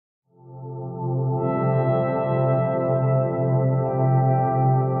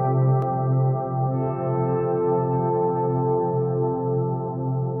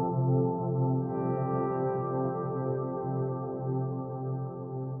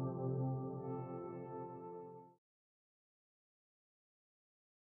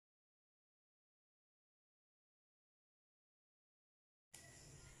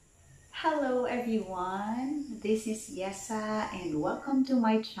Hello everyone, this is Yesa and welcome to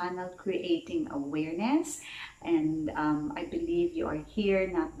my channel Creating Awareness. And I believe you are here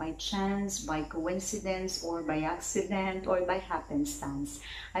not by chance, by coincidence, or by accident, or by happenstance.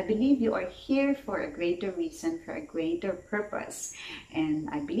 I believe you are here for a greater reason, for a greater purpose. And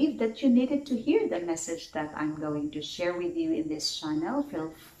I believe that you needed to hear the message that I'm going to share with you in this channel.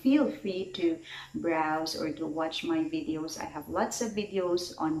 Feel free to browse or to watch my videos. I have lots of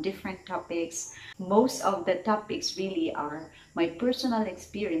videos on different topics. Most of the topics really are my personal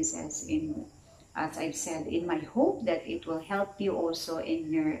experiences in, as I've said, in my hope that it will help you also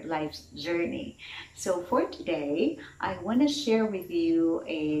in your life's journey. So for today, I want to share with you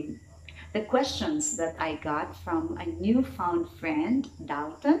the questions that I got from a newfound friend,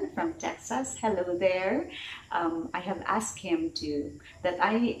 Dalton from Texas. Hello there. I have asked him that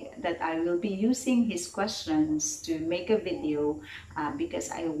I will be using his questions to make a video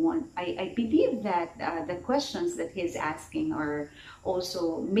because I believe that the questions that he's asking are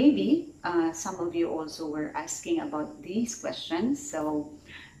also maybe some of you also were asking about these questions.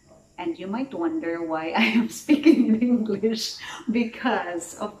 And you might wonder why I am speaking in English,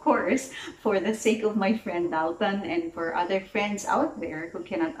 because of course, for the sake of my friend Dalton and for other friends out there who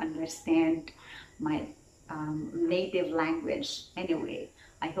cannot understand my native language. Anyway,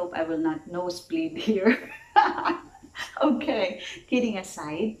 I hope I will not nosebleed here. Okay, kidding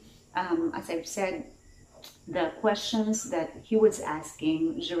aside, as I've said, the questions that he was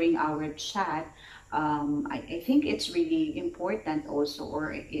asking during our chat, I think it's really important also,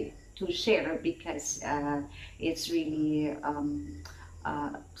 to share, because it's really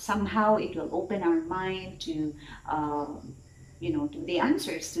somehow it will open our mind to to the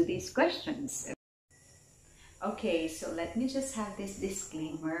answers to these questions. Okay, so let me just have this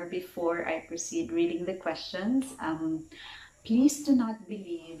disclaimer before I proceed reading the questions. Please do not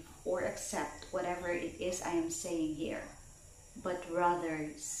believe or accept whatever it is I am saying here, but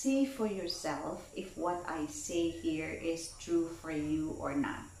rather see for yourself if what I say here is true for you or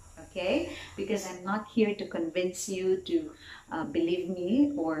not. Okay? Because I'm not here to convince you to believe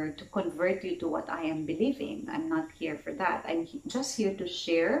me or to convert you to what I am believing. I'm not here for that. I'm just here to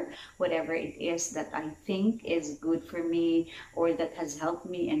share whatever it is that I think is good for me or that has helped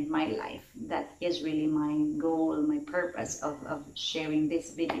me in my life. That is really my goal, my purpose of sharing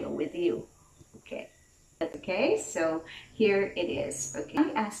this video with you. Okay. Okay, so here it is. Okay,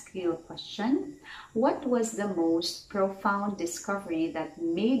 I ask you a question. What was the most profound discovery that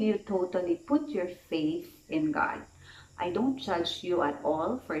made you totally put your faith in God? I don't judge you at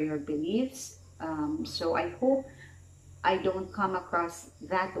all for your beliefs, so I hope I don't come across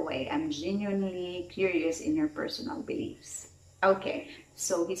that way. I'm genuinely curious in your personal beliefs. Okay,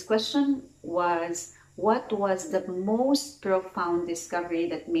 so his question was, what was the most profound discovery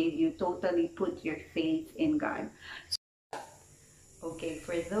that made you totally put your faith in God? Okay,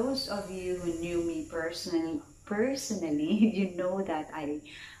 for those of you who knew me personally, you know that I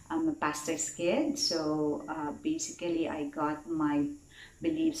am a pastor's kid. So basically, I got my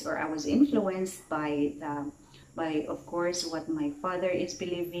beliefs, or I was influenced by, of course, what my father is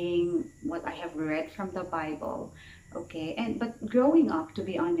believing, what I have read from the Bible. Okay, but growing up, to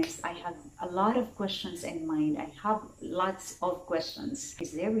be honest, I have a lot of questions in mind. I have lots of questions.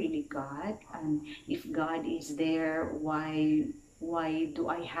 Is there really God? And if God is there, why do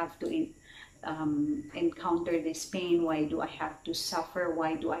I have to encounter this pain? Why do I have to suffer?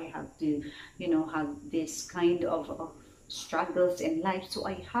 Why do I have to, have this kind of struggles in life? So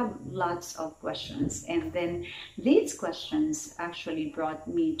I have lots of questions, and then these questions actually brought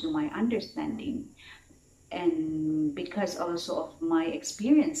me to my understanding, and because also of my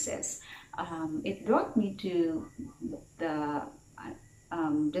experiences, it brought me to the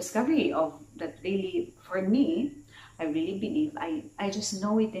discovery of that really, for me, I really believe, I just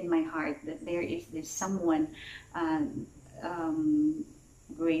know it in my heart that there is this someone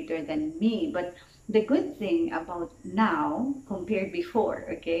greater than me. But the good thing about now compared before,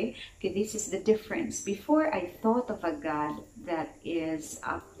 okay, this is the difference. Before, I thought of a God that is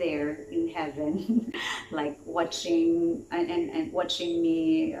up there in heaven, like watching and watching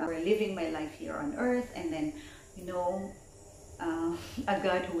me or living my life here on earth, and then, a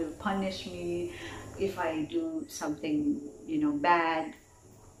God who will punish me if I do something, bad.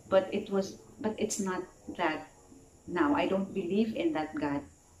 But it's not that now. I don't believe in that God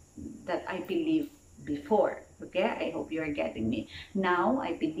that I believe before. Okay, I hope you are getting me. Now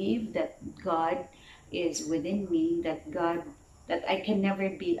I believe that God is within me, that I can never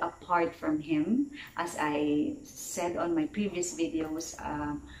be apart from Him. As I said on my previous videos,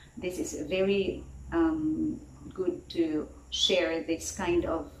 this is very good to share this kind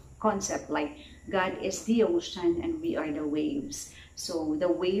of concept like God is the ocean and we are the waves. So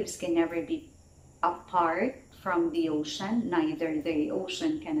the waves can never be apart from the ocean, neither the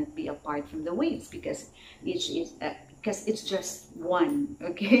ocean cannot be apart from the waves, because each is because it's just one.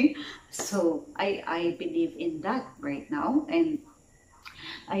 Okay, so I believe in that right now. And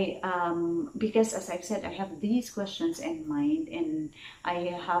because as I've said, I have these questions in mind, and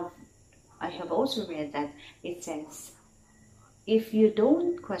I have also read that it says, if you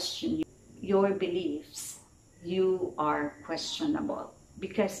don't question your beliefs, you are questionable.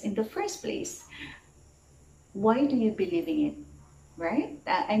 Because in the first place, why do you believe in it, right?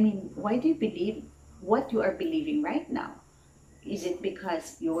 I mean, why do you believe what you are believing right now? Is it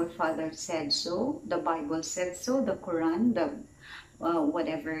because your father said so, the Bible said so, the Quran, the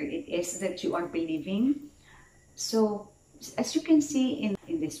whatever it is that you are believing? So, as you can see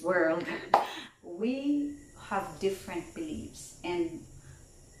in this world, we have different beliefs. And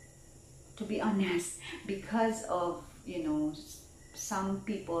to be honest, because of, you know, some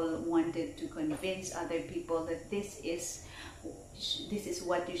people wanted to convince other people that this is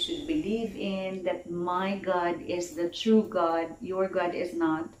what you should believe in, that my God is the true God, your God is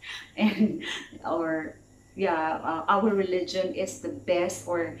not, and or yeah, our religion is the best,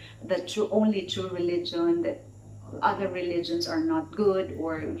 or the only true religion, that other religions are not good,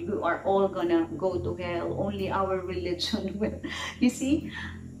 or you are all gonna go to hell, only our religion will. You see,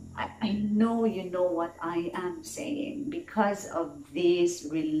 I know you know what I am saying. Because of these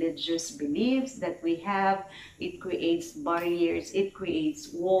religious beliefs that we have, it creates barriers, it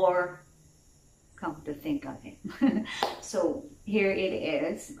creates war, come to think of it. So here it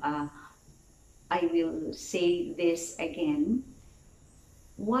is. I will say this again.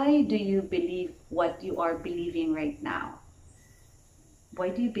 Why do you believe what you are believing right now? Why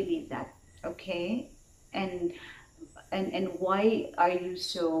do you believe that? Okay? And why are you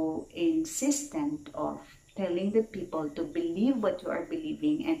so insistent of telling the people to believe what you are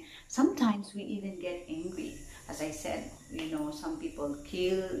believing? And sometimes we even get angry. As I said, you know, some people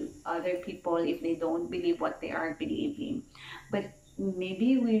kill other people if they don't believe what they are believing. But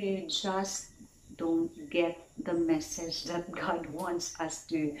maybe we just don't get the message that God wants us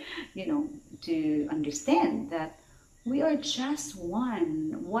to, you know, to understand that we are just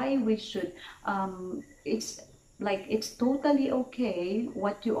one. Why we should, it's like, it's totally okay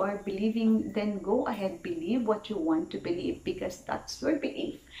what you are believing, then go ahead, believe what you want to believe, because that's your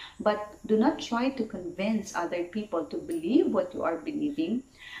belief. But do not try to convince other people to believe what you are believing,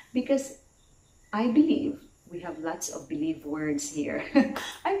 because I believe, we have lots of believe words here.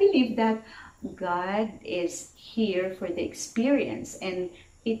 I believe that God is here for the experience, and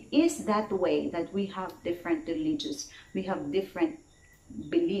it is that way that we have different religions, we have different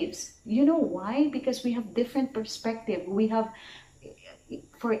beliefs. You know why? Because we have different perspective. We have,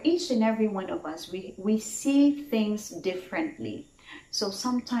 for each and every one of us, we see things differently. So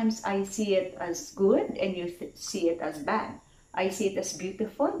sometimes I see it as good and you see it as bad. I see it as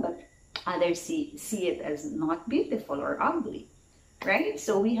beautiful, but others see it as not beautiful or ugly, right?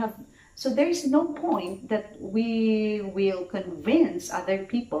 So there is no point that we will convince other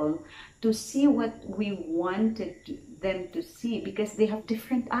people to see what we wanted them to see, because they have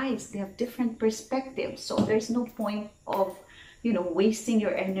different eyes, they have different perspectives. So there's no point of, you know, wasting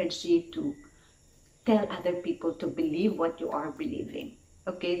your energy to tell other people to believe what you are believing.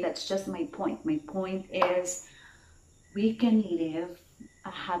 Okay, that's just my point. My point is, we can live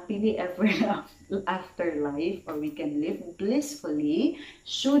a happily ever after life, or we can live blissfully,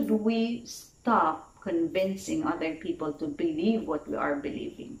 should we stop convincing other people to believe what we are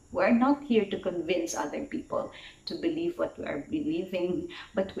believing. We're not here to convince other people to believe what we are believing,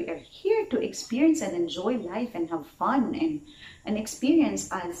 but we are here to experience and enjoy life and have fun, and experience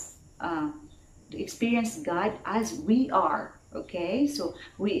God as we are. Okay, so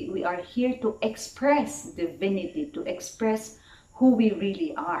we are here to express divinity, to express who we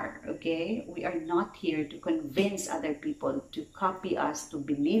really are. Okay, we are not here to convince other people to copy us, to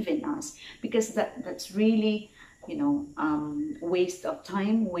believe in us, because that's really, you know, waste of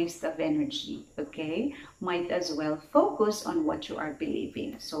time, waste of energy. Okay, might as well focus on what you are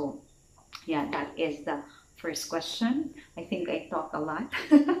believing. So yeah, that is the first question. I think I talk a lot.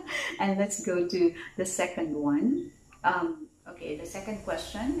 And let's go to the second one. Okay, the second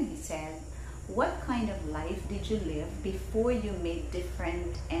question, he said, what kind of life did you live before you made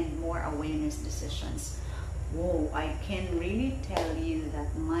different and more awareness decisions? Whoa, I can really tell you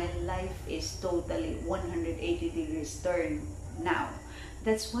that my life is totally 180 degrees turn now.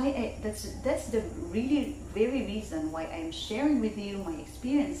 That's why that's the really very reason why I'm sharing with you my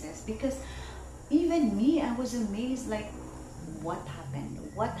experiences, because even me, I was amazed, like, what happened happened,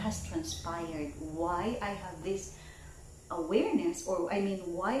 what has transpired, why I have this awareness, or I mean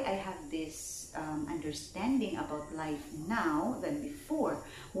why I have this understanding about life now than before,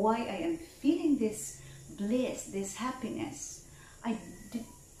 why I am feeling this bliss, this happiness. I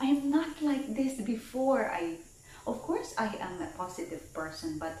I'm not like this before. Of course I am a positive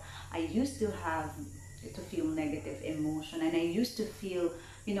person, but I used to have to feel negative emotion, and I used to feel,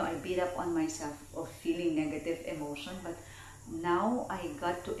 I beat up on myself of feeling negative emotion. But now I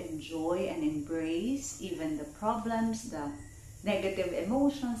got to enjoy and embrace even the problems, the negative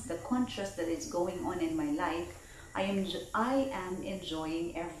emotions, the contrast that is going on in my life. I am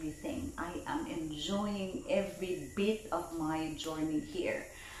enjoying everything. I am enjoying every bit of my journey here.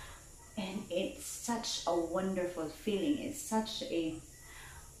 And it's such a wonderful feeling. It's such a,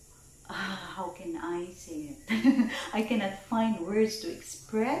 how can I say it? I cannot find words to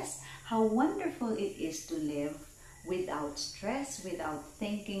express how wonderful it is to live without stress, without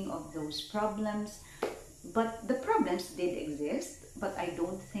thinking of those problems. But the problems did exist, but I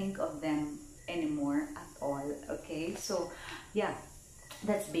don't think of them anymore at all. Okay, so yeah,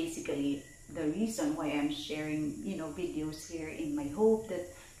 that's basically the reason why I'm sharing, videos here, in my hope that,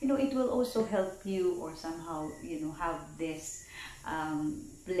 it will also help you, or somehow, have this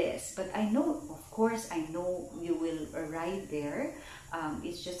bliss. But I know, of course, I know you will arrive there.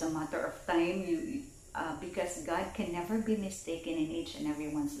 It's just a matter of time. Because God can never be mistaken in each and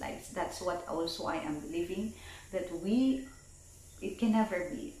everyone's lives. That's what also I am believing, that it can never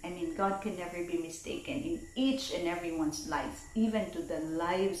be. I mean, God can never be mistaken in each and everyone's lives, even to the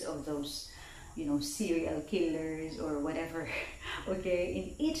lives of those, serial killers or whatever. Okay,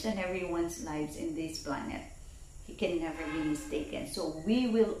 in each and everyone's lives in this planet, He can never be mistaken. So we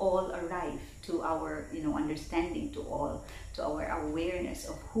will all arrive to our, understanding, to our awareness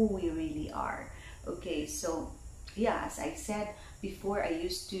of who we really are. Okay, so yeah, as I said before, I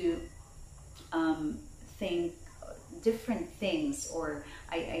used to think different things, or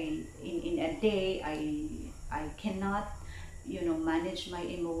in a day I cannot, manage my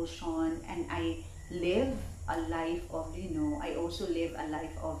emotion, and I live a life of, I also live a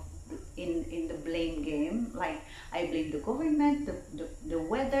life of in the blame game. Like, I blame the government, the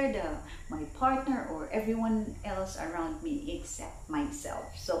weather, my partner, or everyone else around me except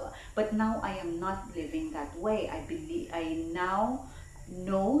myself. So, but now I am not living that way. I now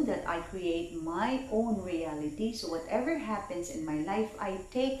know that I create my own reality. So whatever happens in my life, I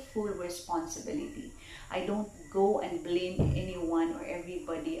take full responsibility. I don't go and blame anyone or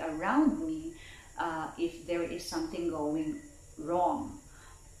everybody around me if there is something going wrong.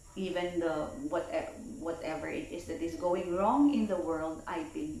 Even whatever it is that is going wrong in the world, I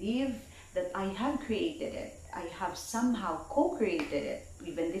believe that I have created it. I have somehow co-created it,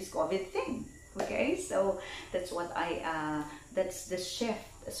 even this COVID thing. Okay, so that's what that's the shift.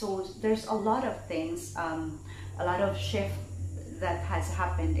 So there's a lot of things, a lot of shift that has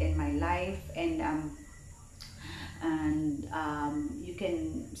happened in my life, and you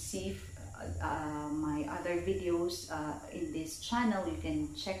can see my other videos in this channel. You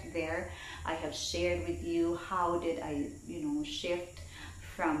can check there. I have shared with you how did I, shift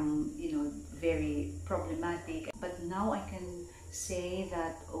from, very problematic, but now I can say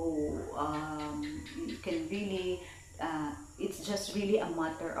that, you can really, it's just really a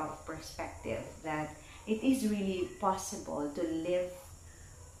matter of perspective, that it is really possible to live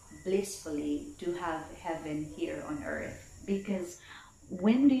blissfully, to have heaven here on earth. Because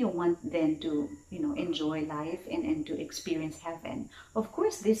when do you want then to, enjoy life and to experience heaven? Of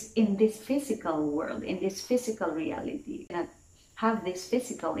course, in this physical world, in this physical reality, cannot have this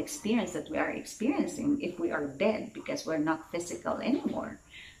physical experience that we are experiencing if we are dead, because we're not physical anymore.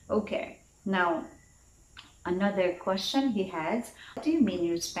 Okay, now another question he has: what do you mean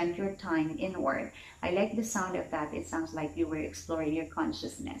you spent your time inward? I like the sound of that. It sounds like you were exploring your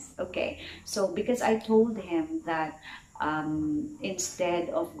consciousness. Okay, so because I told him that instead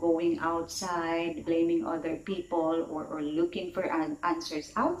of going outside, blaming other people, or looking for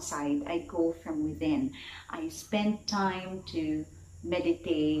answers outside, I go from within. I spend time to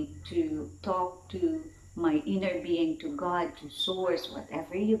meditate, to talk to my inner being, to God, to Source,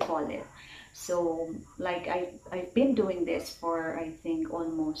 whatever you call it. So, like, I've been doing this for, I think,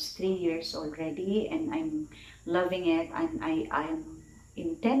 almost 3 years already, and I'm loving it, and I'm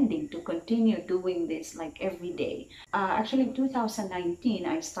intending to continue doing this like every day. Actually, in 2019,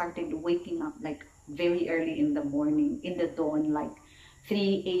 I started waking up like very early in the morning, in the dawn, like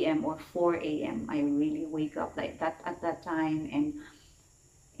 3 a.m. or 4 a.m. I really wake up like that at that time,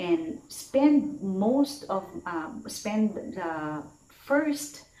 and spend the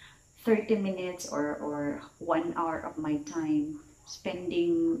first 30 minutes or 1 hour of my time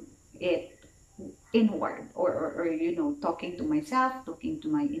spending it inward, or you know, talking to myself, talking to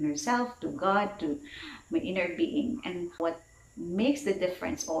my inner self, to God, to my inner being. And what makes the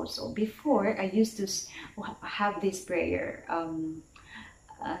difference also, before I used to have this prayer,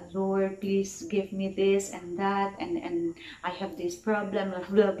 Lord, please give me this and that, and I have this problem,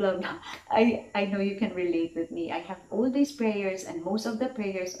 blah blah blah. I know you can relate with me. I have all these prayers, and most of the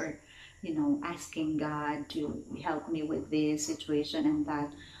prayers are, you know, asking God to help me with this situation and that.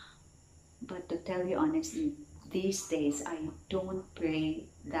 But to tell you honestly, these days I don't pray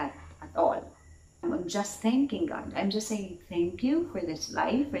that at all. I'm just thanking God. I'm just saying thank you for this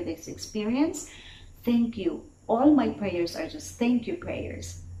life, for this experience. Thank you. All my prayers are just thank you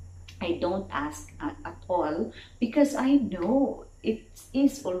prayers. I don't ask at all, because I know it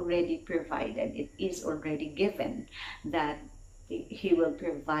is already provided. It is already given that He will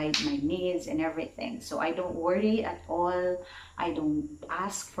provide my needs and everything. So I don't worry at all. I don't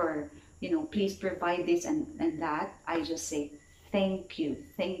ask for, you know, please provide this and that. I just say, thank you,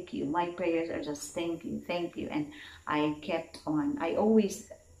 thank you. My prayers are just thank you. And I kept on. I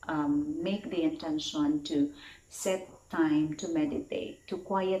always make the intention to set time to meditate, to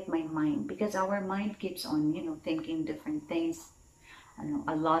quiet my mind, because our mind keeps on, you know, thinking different things, I know,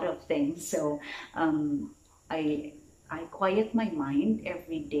 a lot of things. So I quiet my mind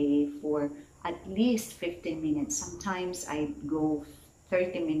every day for at least 15 minutes. Sometimes I go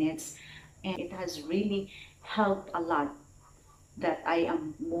 30 minutes, and it has really helped a lot, that I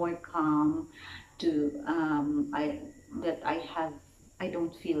am more calm, to I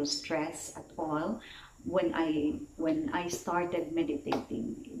don't feel stress at all when I started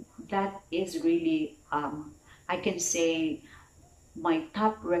meditating. That is really I can say my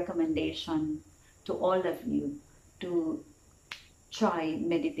top recommendation to all of you, to try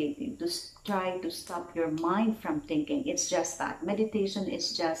meditating, to try to stop your mind from thinking. It's just that meditation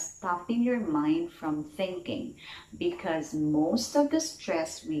is just stopping your mind from thinking, because most of the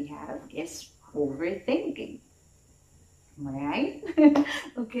stress we have is overthinking. Right?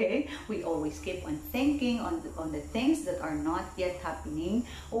 Okay, we always keep on thinking on the things that are not yet happening,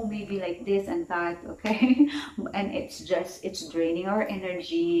 or maybe like this and that. Okay, and it's draining our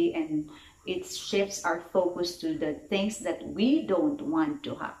energy, and it shifts our focus to the things that we don't want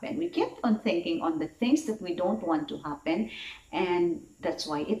to happen. We keep on thinking on the things that we don't want to happen, and that's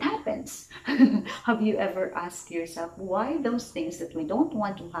why it happens. Have you ever asked yourself why those things that we don't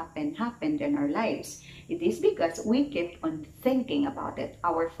want to happen happened in our lives? It is because we keep on thinking about it.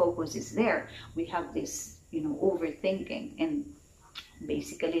 Our focus is there. We have this, you know, overthinking, and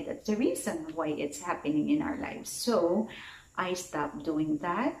basically that's the reason why it's happening in our lives. So I stopped doing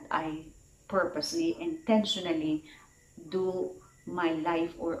that. I purposely, intentionally do my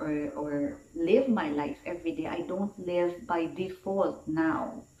life, or live my life every day. I don't live by default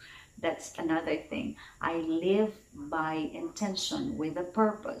now. That's another thing. I live by intention, with a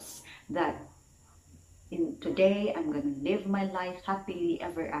purpose, that today I'm gonna live my life happily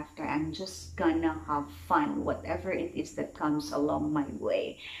ever after. I'm just gonna have fun, whatever it is that comes along my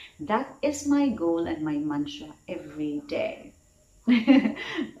way. That is my goal and my mantra every day.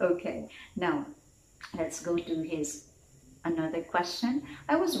 Okay, now let's go to another question.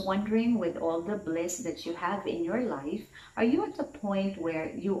 I was wondering, with all the bliss that you have in your life, are you at a point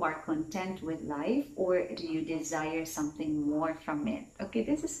where you are content with life, or do you desire something more from it? Okay,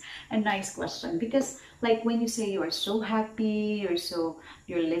 this is a nice question, because like when you say you are so happy,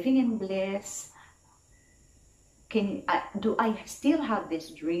 you're living in bliss, do I still have these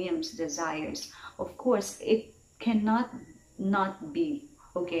dreams, desires? Of course, it cannot not be.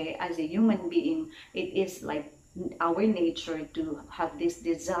 Okay, as a human being, it is like our nature to have this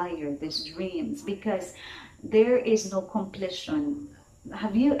desire, these dreams, because there is no completion.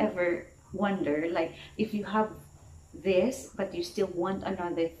 Have you ever wondered, like, if you have this but you still want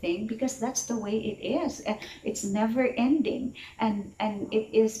another thing? Because that's the way it is. It's never ending, and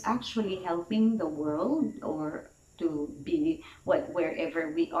it is actually helping the world, or to be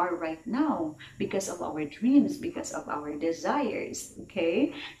wherever we are right now, because of our dreams, because of our desires.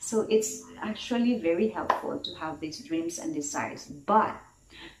 Okay, so it's actually very helpful to have these dreams and desires. But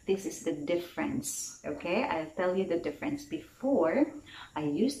this is the difference. Okay, I'll tell you the difference. Before, I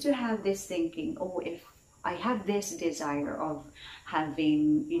used to have this thinking, oh, if I have this desire of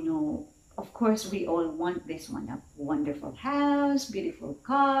having, you know, of course, we all want this one, a wonderful house, beautiful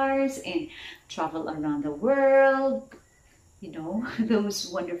cars, and travel around the world, you know, those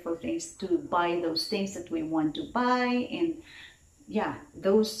wonderful things, to buy those things that we want to buy, and yeah,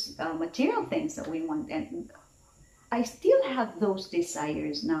 those material things that we want. And I still have those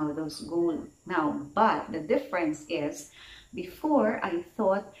desires now, those goals now, but the difference is Before, I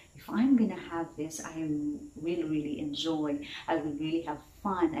thought, if I'm gonna have this, I will really enjoy, I will really have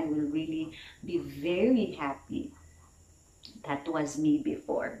fun, I will really be very happy. That was me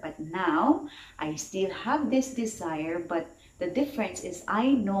before. But now, I still have this desire, but the difference is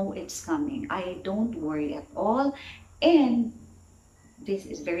I know it's coming. I don't worry at all. And this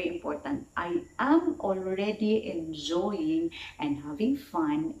is very important. I am already enjoying and having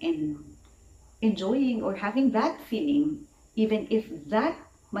fun and enjoying or having that feeling, even if that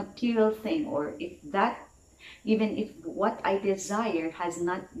material thing, or if that, even if what I desire has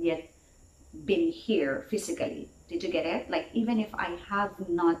not yet been here physically. Did you get it? Like, even if I have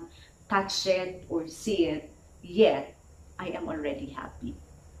not touched it or see it yet, I am already happy.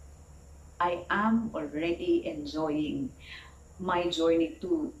 I am already enjoying my journey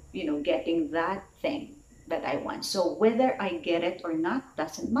to, getting that thing that I want. So whether I get it or not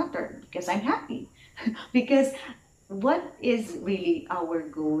doesn't matter, because I'm happy. Because what is really our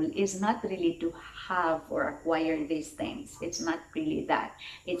goal is not really to have or acquire these things. It's not really that.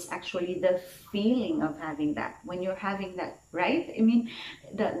 It's actually the feeling of having that. When you're having that, right? I mean,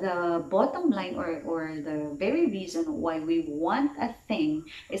 the bottom line, or the very reason why we want a thing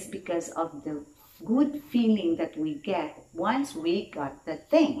is because of the good feeling that we get once we got the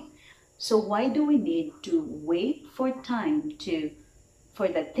thing. So why do we need to wait for time for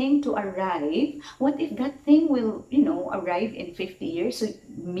the thing to arrive? What if that thing will, arrive in 50 years? So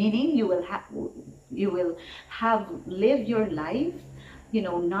meaning you will have lived your life,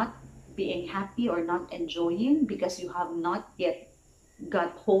 not being happy or not enjoying because you have not yet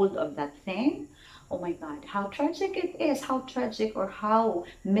got hold of that thing. Oh my God, how tragic it is, how tragic or how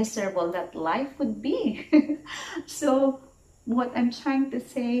miserable that life would be. So what I'm trying to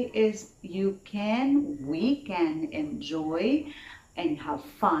say is we can enjoy and have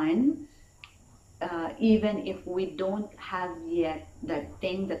fun, even if we don't have yet that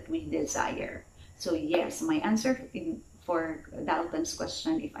thing that we desire. So yes, my answer for Dalton's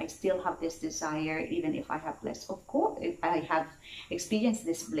question, if I still have this desire, even if I have bliss, of course, if I have experienced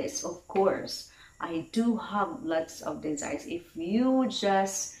this bliss, of course, I do have lots of desires. If you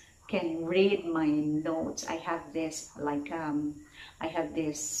just can read my notes, I have this I have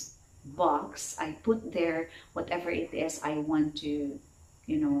this box. I put there whatever it is I want to,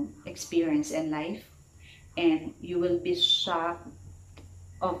 experience in life, and you will be shocked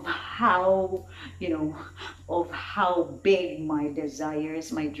of how, of how big my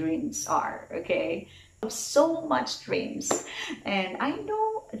desires, my dreams are. Okay, so much dreams, and I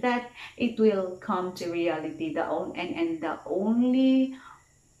know that it will come to reality. The only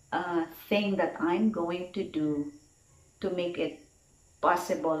thing that I'm going to do to make it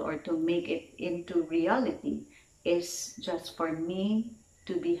possible or to make it into reality is just for me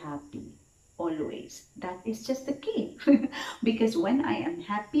to be happy always. That is just the key. Because when I am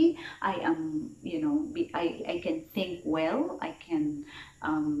happy, I am, I can think well, I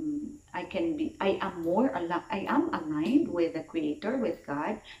am aligned with the Creator, with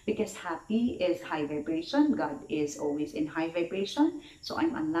God, because happy is high vibration. God is always in high vibration. So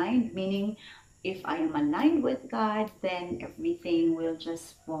I'm aligned, meaning if I am aligned with God, then everything will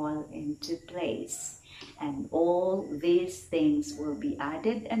just fall into place. And all these things will be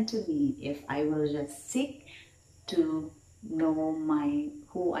added unto me if I will just seek to know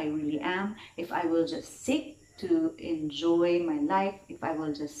who I really am, if I will just seek to enjoy my life, if I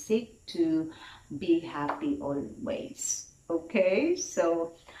will just seek to be happy always. Okay,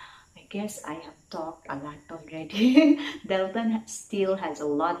 so I guess I have talked a lot already. Dalton still has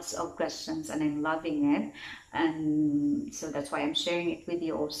lots of questions and I'm loving it. And so that's why I'm sharing it with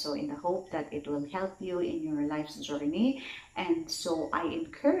you also, in the hope that it will help you in your life's journey. And so I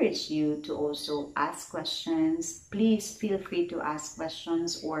encourage you to also ask questions. Please feel free to ask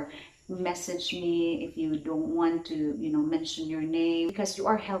questions or message me if you don't want to, mention your name, because you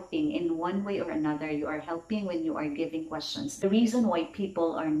are helping in one way or another. You are helping when you are giving questions. The reason why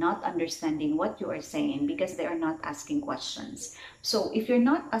people are not understanding what you are saying, because they are not asking questions. So if you're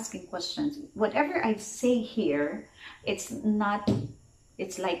not asking questions, whatever I say here, it's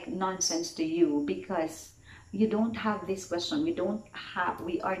like nonsense to you, because you don't have this question.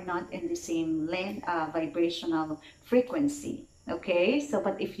 We are not in the same vibrational frequency. Okay, so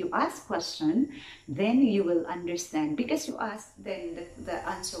but if you ask question, then you will understand, because you ask, then the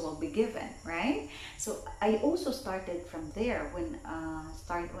answer will be given, right? So I also started from there when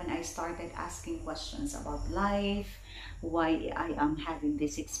I started asking questions about life, why I am having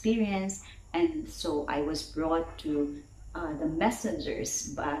this experience. And so I was brought to the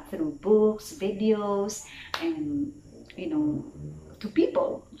messengers through books, videos, and you know, to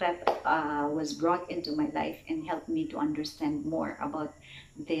people that was brought into my life and helped me to understand more about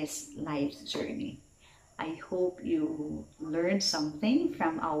this life's journey. I hope you learned something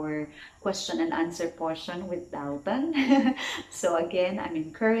from our question and answer portion with Dalton. So again, I'm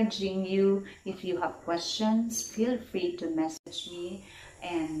encouraging you, if you have questions, feel free to message me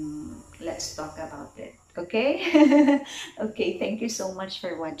and let's talk about it. Okay? Okay, thank you so much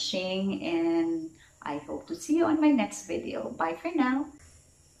for watching and I hope to see you on my next video. Bye for now.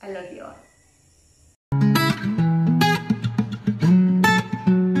 I love you all.